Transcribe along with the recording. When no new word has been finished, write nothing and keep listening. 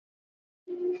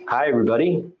Hi,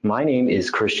 everybody. My name is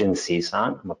Christian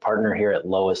Cison. I'm a partner here at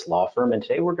Lois Law Firm, and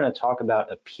today we're going to talk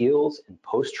about appeals and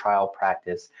post-trial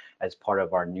practice as part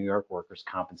of our New York Workers'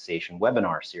 Compensation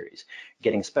webinar series.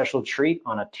 Getting a special treat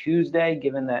on a Tuesday,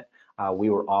 given that we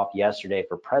were off yesterday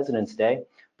for President's Day,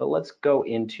 but let's go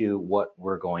into what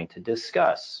we're going to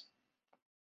discuss.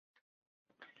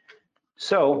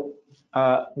 So,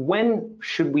 when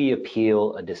should we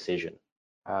appeal a decision?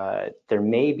 There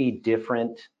may be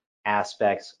different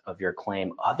aspects of your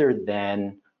claim other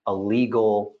than a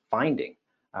legal finding.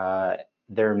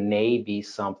 There may be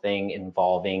something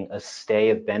involving a stay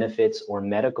of benefits or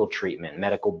medical treatment,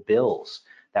 medical bills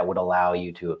that would allow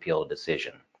you to appeal a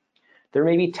decision. There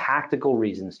may be tactical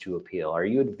reasons to appeal. Are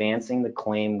you advancing the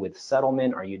claim with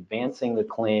settlement? Are you advancing the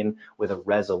claim with a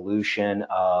resolution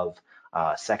of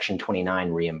Section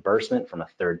 29 reimbursement from a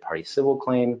third-party civil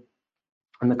claim?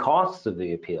 And the costs of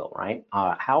the appeal, right?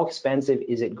 How expensive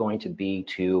is it going to be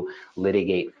to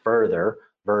litigate further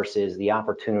versus the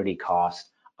opportunity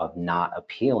cost of not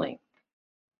appealing?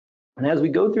 And as we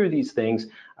go through these things,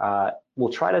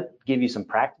 we'll try to give you some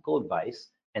practical advice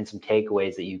and some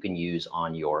takeaways that you can use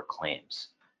on your claims.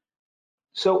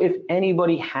 So if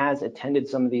anybody has attended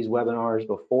some of these webinars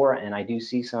before, and I do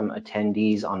see some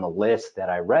attendees on the list that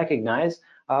I recognize,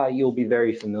 you'll be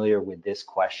very familiar with this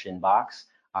question box.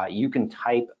 You can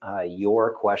type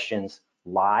your questions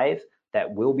live that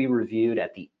will be reviewed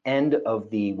at the end of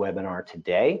the webinar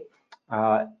today.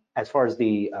 As far as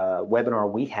the webinar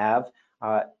we have,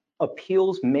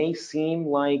 appeals may seem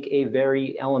like a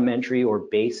very elementary or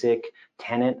basic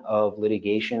tenet of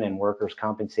litigation and workers'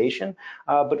 compensation,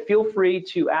 but feel free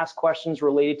to ask questions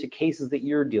related to cases that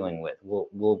you're dealing with.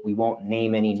 We won't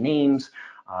name any names,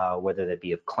 whether that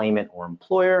be of claimant or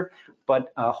employer,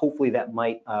 but hopefully that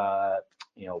might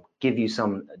give you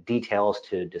some details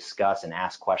to discuss and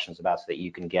ask questions about so that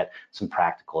you can get some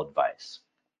practical advice.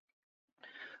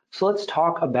 So let's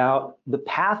talk about the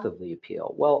path of the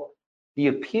appeal. Well, the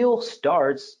appeal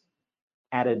starts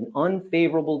at an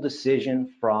unfavorable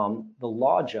decision from the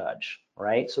law judge,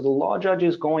 right? So the law judge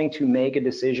is going to make a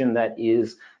decision that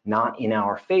is not in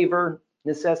our favor,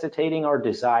 necessitating our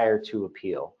desire to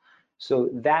appeal. So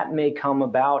that may come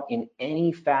about in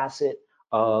any facet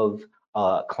of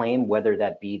a claim, whether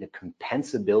that be the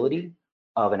compensability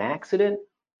of an accident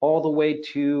all the way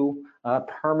to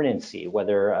permanency,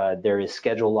 whether there is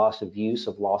scheduled loss of use,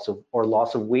 loss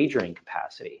of wagering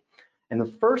capacity. And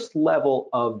the first level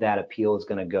of that appeal is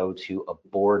going to go to a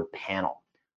board panel.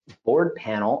 The board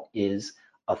panel is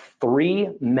a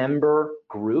 3-member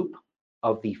group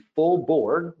of the full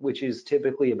board, which is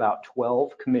typically about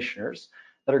 12 commissioners,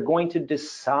 that are going to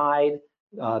decide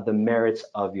the merits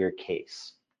of your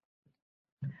case.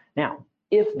 Now,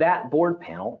 if that board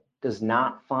panel does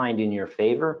not find in your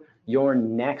favor, your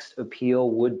next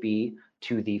appeal would be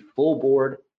to the full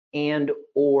board and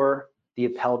or the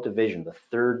appellate division, the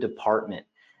third department.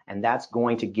 And that's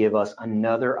going to give us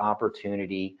another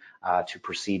opportunity to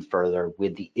proceed further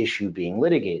with the issue being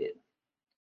litigated.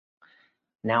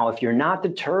 Now, if you're not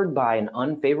deterred by an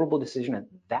unfavorable decision at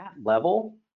that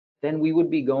level, then we would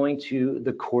be going to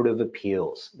the Court of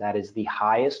Appeals. That is the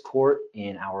highest court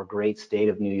in our great state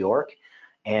of New York.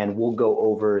 And we'll go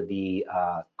over the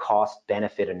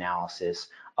cost-benefit analysis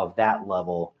of that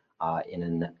level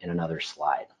in another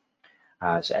slide.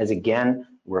 So as again,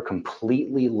 we're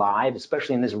completely live,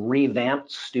 especially in this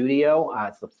revamped studio.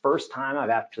 It's the first time I've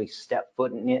actually stepped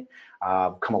foot in it.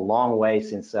 Come a long way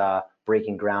since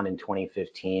breaking ground in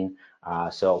 2015.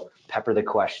 So pepper the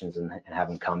questions and have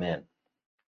them come in.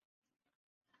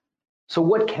 So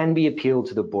what can be appealed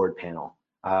to the board panel?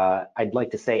 I'd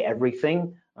like to say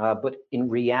everything, but in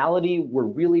reality, we're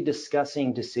really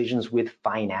discussing decisions with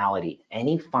finality.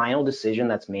 Any final decision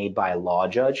that's made by a law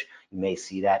judge, you may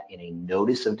see that in a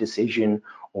notice of decision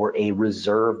or a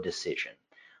reserve decision.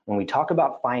 When we talk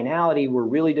about finality, we're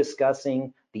really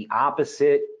discussing the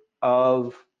opposite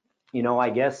of,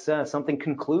 something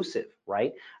conclusive,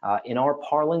 right? In our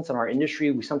parlance, in our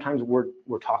industry,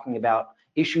 we're talking about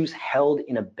issues held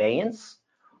in abeyance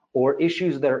or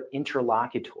issues that are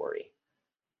interlocutory.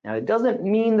 Now, it doesn't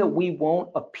mean that we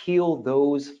won't appeal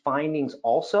those findings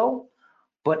also,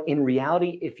 but in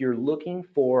reality, if you're looking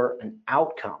for an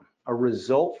outcome, a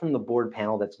result from the board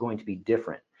panel that's going to be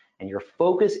different, and your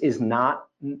focus is not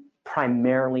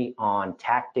primarily on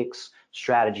tactics,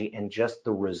 strategy, and just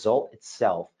the result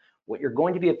itself, what you're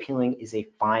going to be appealing is a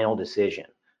final decision.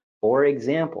 For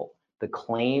example, the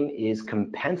claim is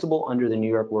compensable under the New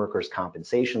York Workers'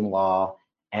 Compensation Law,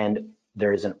 and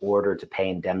there is an order to pay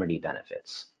indemnity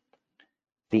benefits.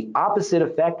 The opposite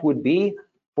effect would be,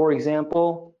 for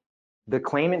example, the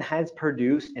claimant has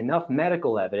produced enough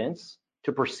medical evidence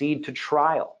to proceed to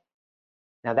trial.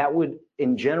 Now, that would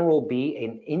in general be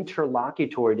an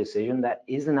interlocutory decision that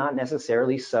is not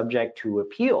necessarily subject to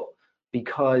appeal,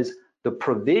 because the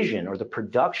provision or the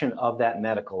production of that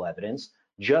medical evidence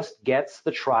just gets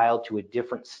the trial to a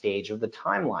different stage of the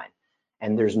timeline.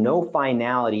 And there's no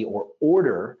finality or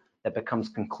order that becomes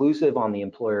conclusive on the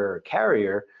employer or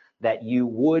carrier that you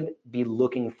would be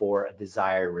looking for a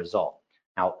desired result.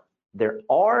 Now, there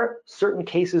are certain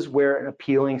cases where an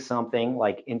appealing something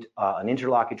like an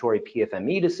interlocutory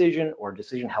PFME decision or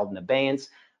decision held in abeyance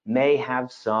may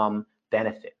have some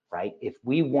benefit, right? If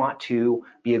we want to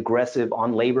be aggressive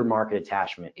on labor market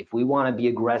attachment, if we want to be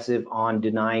aggressive on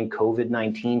denying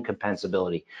COVID-19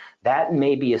 compensability, that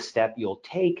may be a step you'll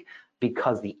take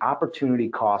because the opportunity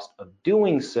cost of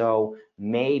doing so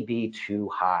may be too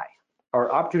high,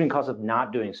 or opportunity cost of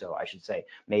not doing so, I should say,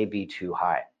 may be too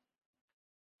high.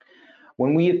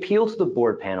 When we appeal to the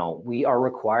board panel, we are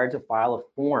required to file a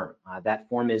form. That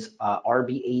form is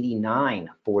RB 89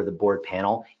 for the board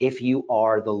panel if you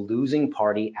are the losing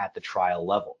party at the trial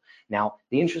level. Now,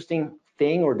 the interesting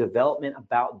thing or development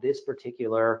about this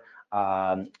particular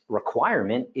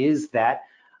requirement is that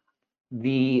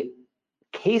the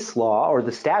case law or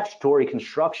the statutory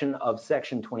construction of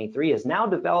Section 23 has now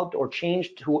developed or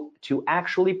changed to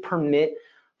actually permit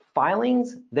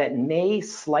filings that may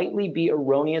slightly be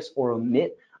erroneous or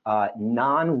omit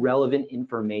non-relevant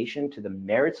information to the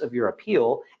merits of your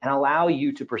appeal and allow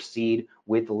you to proceed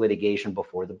with the litigation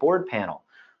before the board panel.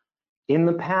 In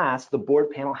the past, the board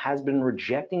panel has been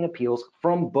rejecting appeals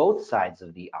from both sides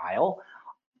of the aisle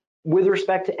with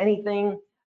respect to anything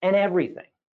and everything.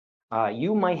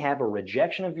 You might have a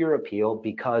rejection of your appeal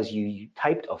because you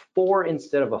typed a 4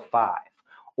 instead of a 5.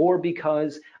 Or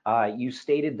because you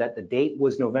stated that the date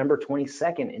was November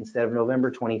 22nd instead of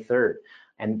November 23rd.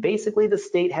 And basically the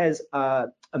state has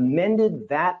amended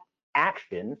that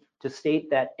action to state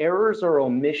that errors or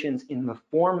omissions in the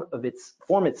form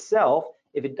itself,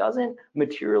 if it doesn't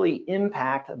materially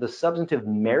impact the substantive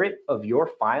merit of your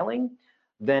filing,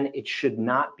 then it should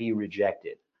not be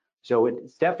rejected. So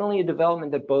it's definitely a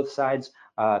development that both sides,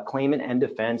 claimant and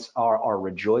defense, are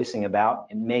rejoicing about.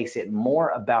 It makes it more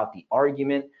about the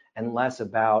argument and less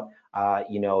about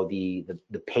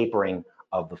the papering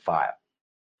of the file.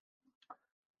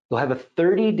 You'll have a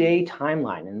 30-day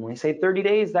timeline, and when I say 30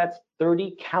 days, that's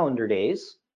 30 calendar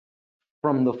days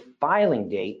from the filing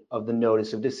date of the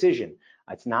notice of decision.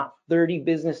 It's not 30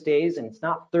 business days, and it's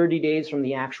not 30 days from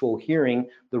the actual hearing.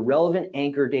 The relevant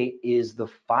anchor date is the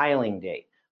filing date.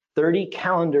 30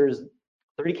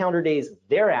 calendar days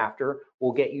thereafter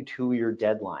will get you to your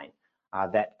deadline.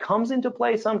 That comes into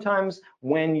play sometimes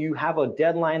when you have a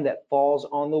deadline that falls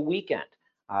on the weekend.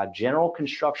 General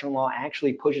construction law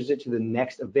actually pushes it to the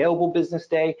next available business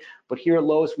day, but here at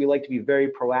Lois, we like to be very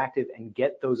proactive and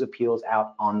get those appeals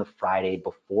out on the Friday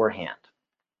beforehand.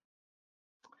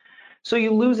 So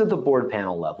you lose at the board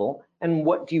panel level, and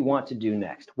what do you want to do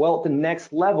next? Well, the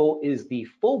next level is the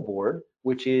full board,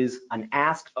 which is an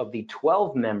ask of the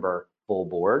 12-member full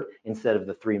board instead of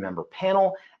the 3-member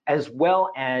panel, as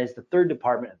well as the third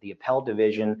department of the appellate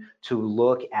division to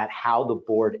look at how the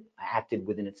board acted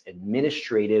within its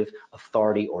administrative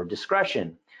authority or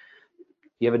discretion.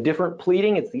 You have a different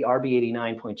pleading, it's the RB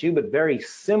 89.2, but very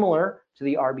similar to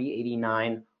the RB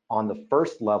 89 on the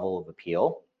first level of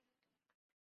appeal.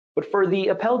 But for the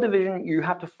appellate division, you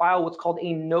have to file what's called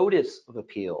a notice of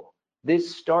appeal.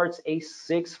 This starts a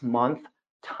 6-month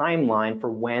timeline for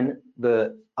when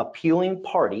the appealing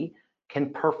party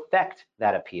can perfect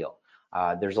that appeal.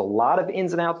 There's a lot of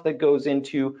ins and outs that goes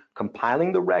into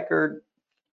compiling the record,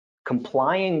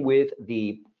 complying with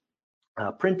the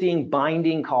printing,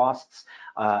 binding costs,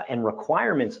 and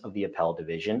requirements of the appellate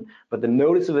division, but the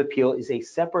notice of appeal is a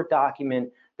separate document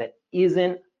that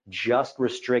isn't just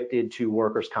restricted to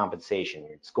workers' compensation.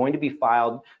 It's going to be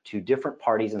filed to different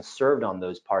parties and served on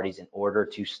those parties in order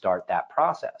to start that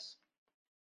process.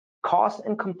 Cost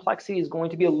and complexity is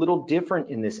going to be a little different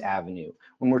in this avenue.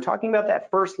 When we're talking about that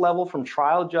first level from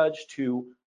trial judge to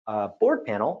board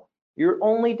panel, you're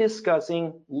only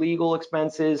discussing legal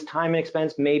expenses, time and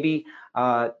expense, maybe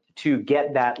to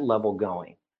get that level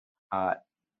going.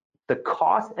 The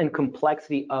cost and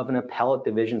complexity of an appellate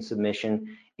division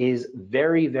submission is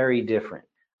very, very different.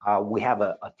 We have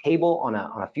a table on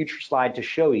a future slide to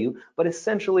show you, but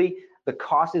essentially the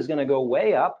cost is going to go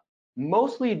way up,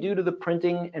 mostly due to the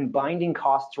printing and binding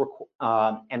costs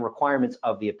and requirements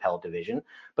of the appellate division.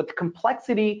 But the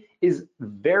complexity is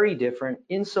very different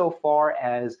insofar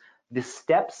as the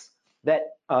steps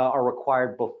that are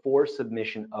required before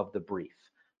submission of the brief.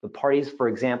 The parties, for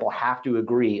example, have to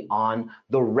agree on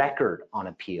the record on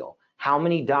appeal. How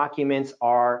many documents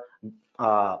are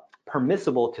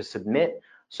permissible to submit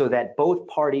so that both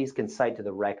parties can cite to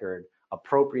the record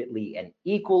appropriately and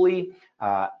equally.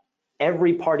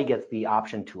 Every party gets the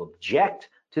option to object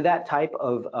to that type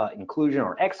of inclusion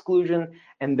or exclusion,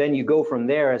 and then you go from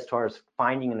there as far as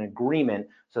finding an agreement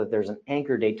so that there's an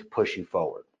anchor date to push you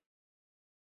forward.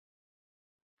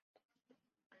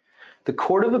 The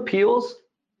Court of Appeals,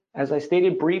 as I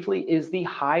stated briefly, is the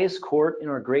highest court in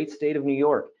our great state of New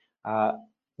York.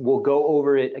 We'll go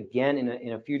over it again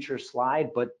in a future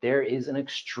slide, but there is an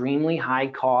extremely high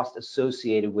cost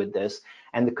associated with this,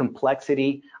 and the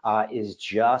complexity is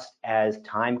just as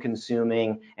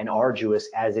time-consuming and arduous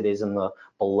as it is in the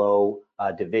below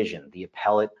division, the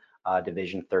appellate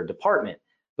division, third department.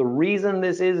 The reason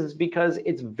this is because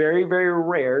it's very, very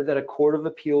rare that a court of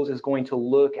appeals is going to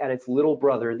look at its little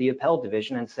brother, the appellate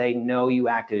division, and say, no, you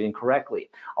acted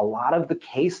incorrectly. A lot of the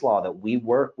case law that we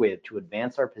work with to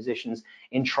advance our positions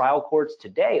in trial courts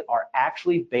today are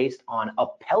actually based on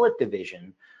appellate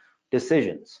division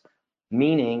decisions,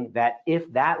 meaning that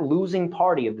if that losing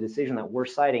party of the decision that we're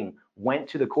citing went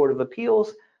to the Court of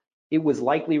Appeals, it was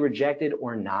likely rejected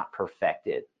or not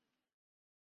perfected.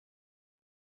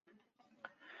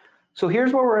 So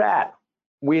here's where we're at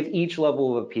with each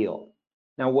level of appeal.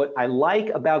 Now, what I like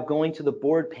about going to the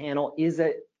board panel is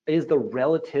the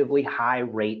relatively high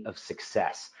rate of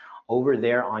success. Over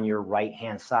there on your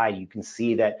right-hand side, you can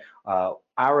see that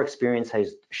our experience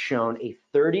has shown a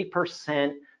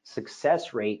 30%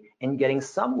 success rate in getting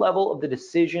some level of the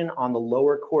decision on the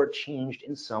lower court changed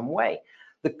in some way.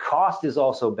 The cost is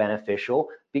also beneficial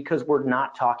because we're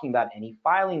not talking about any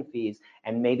filing fees,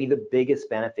 and maybe the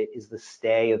biggest benefit is the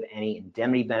stay of any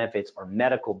indemnity benefits or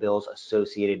medical bills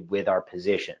associated with our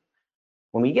position.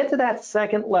 When we get to that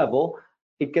second level,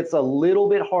 it gets a little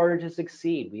bit harder to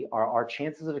succeed. Our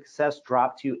chances of success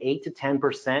drop to 8 to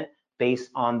 10%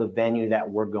 based on the venue that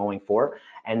we're going for.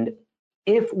 And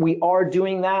if we are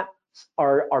doing that,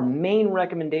 our main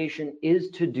recommendation is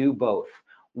to do both.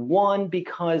 One,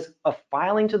 because a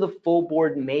filing to the full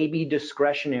board may be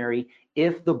discretionary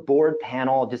if the board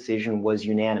panel decision was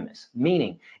unanimous,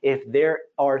 meaning if there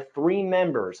are 3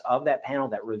 members of that panel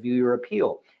that review your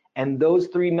appeal and those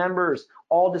 3 members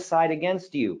all decide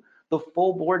against you, the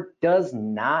full board does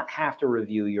not have to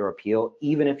review your appeal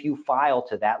even if you file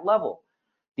to that level.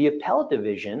 The appellate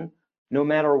division, no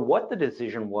matter what the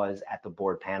decision was at the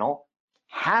board panel,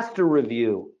 has to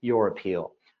review your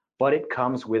appeal, but it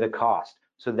comes with a cost.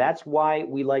 So that's why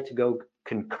we like to go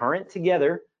concurrent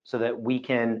together so that we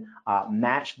can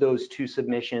match those 2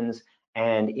 submissions,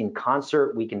 and in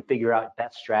concert we can figure out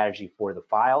best strategy for the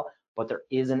file. But there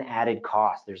is an added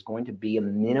cost. There's going to be a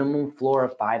minimum floor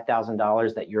of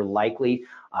 $5,000 that you're likely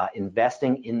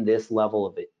investing in this level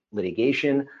of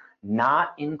litigation,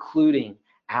 not including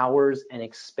hours and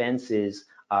expenses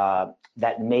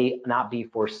that may not be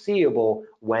foreseeable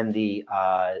when the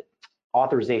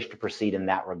authorization to proceed in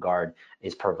that regard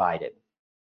is provided.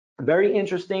 Very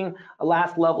interesting,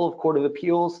 last level of Court of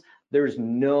Appeals, there's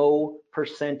no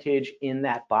percentage in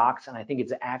that box, and I think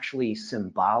it's actually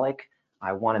symbolic.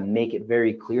 I want to make it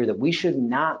very clear that we should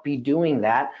not be doing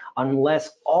that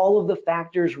unless all of the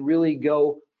factors really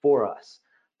go for us.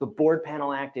 The board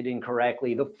panel acted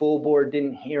incorrectly, the full board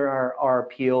didn't hear our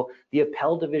appeal, the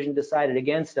appellate division decided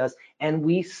against us, and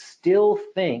we still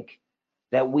think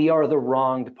that we are the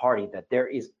wronged party, that there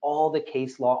is all the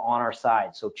case law on our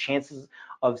side. So chances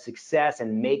of success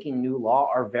and making new law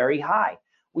are very high.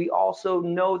 We also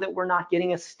know that we're not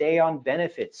getting a stay on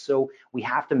benefits. So we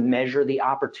have to measure the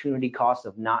opportunity cost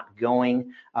of not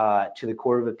going to the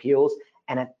Court of Appeals.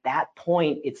 And at that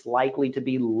point, it's likely to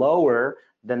be lower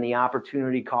than the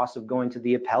opportunity cost of going to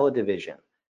the appellate division.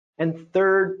 And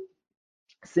third,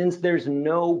 since there's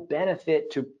no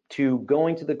benefit to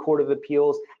going to the Court of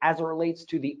Appeals as it relates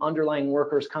to the underlying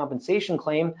workers' compensation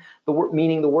claim,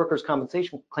 meaning the workers'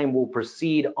 compensation claim will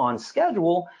proceed on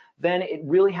schedule, then it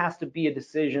really has to be a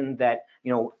decision that,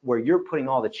 where you're putting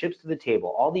all the chips to the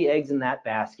table, all the eggs in that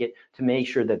basket to make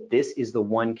sure that this is the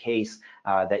one case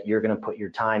that you're going to put your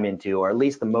time into, or at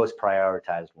least the most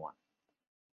prioritized one.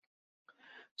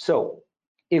 So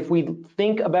if we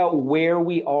think about where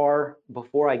we are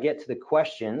before I get to the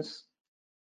questions,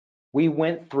 we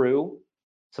went through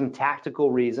some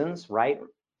tactical reasons, right?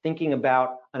 Thinking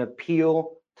about an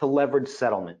appeal to leverage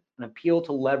settlement, an appeal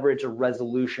to leverage a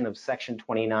resolution of Section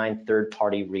 29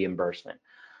 third-party reimbursement.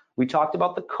 We talked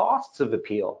about the costs of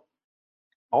appeal.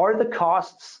 Are the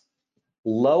costs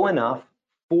low enough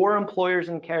for employers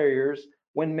and carriers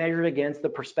when measured against the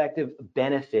prospective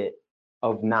benefit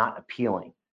of not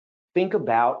appealing? think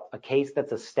about a case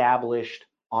that's established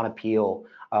on appeal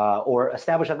or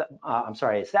established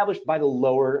by the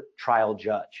lower trial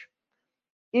judge.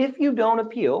 If you don't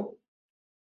appeal,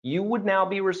 you would now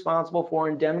be responsible for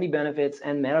indemnity benefits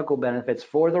and medical benefits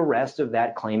for the rest of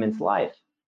that claimant's life.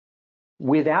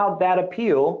 Without that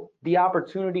appeal, the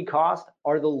opportunity cost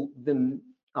are the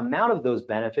amount of those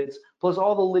benefits plus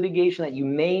all the litigation that you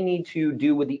may need to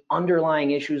do with the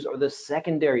underlying issues or the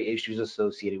secondary issues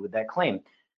associated with that claim.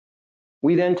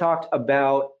 We then talked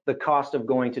about the cost of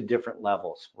going to different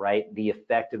levels, right? The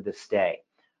effect of the stay.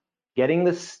 Getting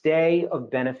the stay of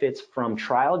benefits from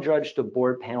trial judge to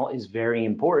board panel is very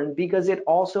important because it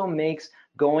also makes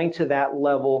going to that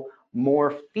level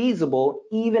more feasible,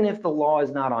 even if the law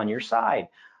is not on your side.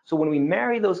 So when we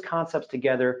marry those concepts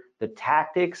together, the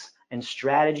tactics and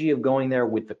strategy of going there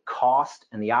with the cost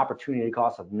and the opportunity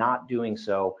cost of not doing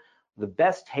so, the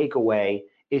best takeaway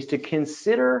is to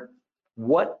consider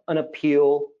what an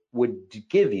appeal would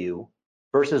give you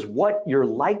versus what you're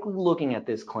likely looking at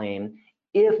this claim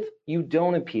if you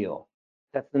don't appeal.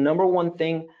 That's the number one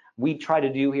thing we try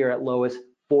to do here at Lois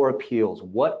for appeals.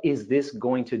 What is this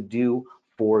going to do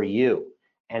for you?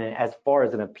 And as far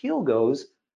as an appeal goes,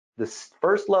 the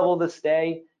first level of the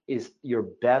stay is your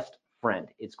best friend.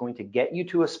 It's going to get you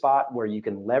to a spot where you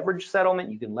can leverage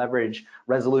settlement, you can leverage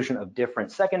resolution of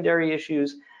different secondary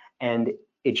issues, and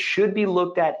it should be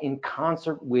looked at in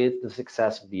concert with the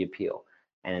success of the appeal.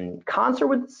 And in concert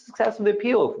with the success of the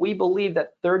appeal, if we believe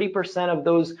that 30% of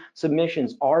those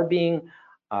submissions are being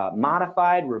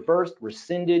modified, reversed,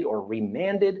 rescinded, or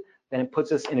remanded, then it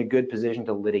puts us in a good position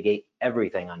to litigate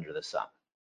everything under the sun.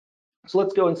 So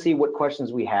let's go and see what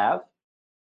questions we have.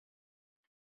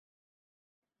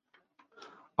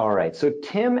 All right, so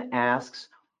Tim asks,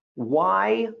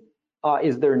 why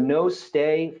is there no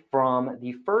stay from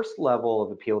the first level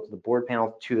of appeal to the board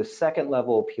panel to the second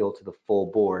level appeal to the full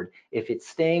board if it's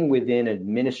staying within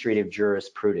administrative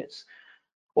jurisprudence?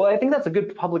 Well, I think that's a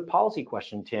good public policy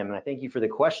question, Tim, and I thank you for the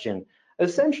question.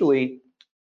 Essentially,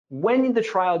 when the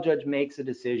trial judge makes a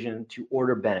decision to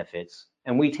order benefits,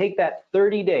 and we take that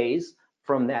 30 days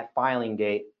from that filing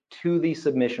date to the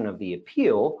submission of the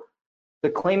appeal, the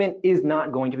claimant is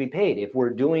not going to be paid. If we're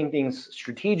doing things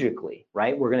strategically,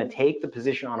 right, we're going to take the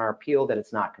position on our appeal that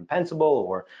it's not compensable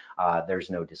or there's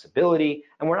no disability,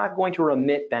 and we're not going to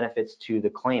remit benefits to the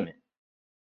claimant.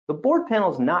 The board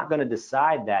panel is not going to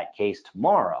decide that case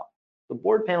tomorrow. The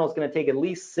board panel is going to take at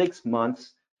least 6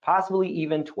 months, possibly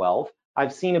even 12.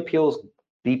 I've seen appeals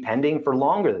be pending for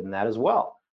longer than that as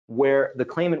well, where the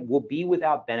claimant will be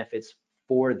without benefits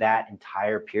for that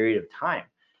entire period of time.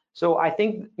 So I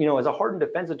think, as a hardened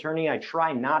defense attorney, I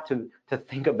try not to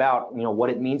think about, what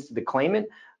it means to the claimant,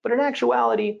 but in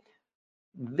actuality,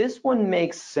 this one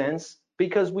makes sense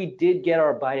because we did get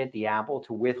our bite at the apple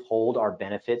to withhold our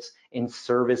benefits in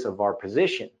service of our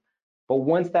position. But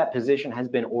once that position has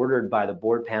been ordered by the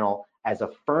board panel as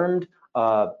affirmed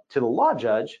to the law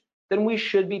judge, then we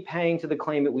should be paying to the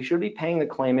claimant. We should be paying the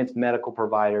claimant's medical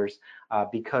providers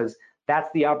because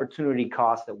that's the opportunity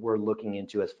cost that we're looking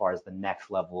into as far as the next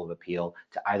level of appeal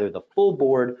to either the full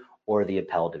board or the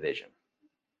appellate division.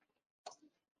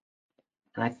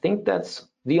 And I think that's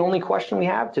the only question we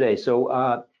have today.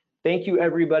 So thank you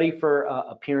everybody for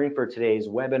appearing for today's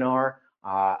webinar.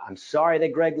 I'm sorry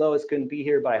that Greg Lois couldn't be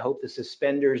here, but I hope the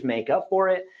suspenders make up for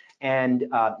it. And if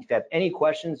you have any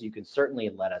questions, you can certainly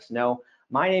let us know.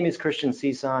 My name is Christian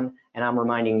Cisan, and I'm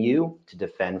reminding you to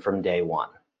defend from day one.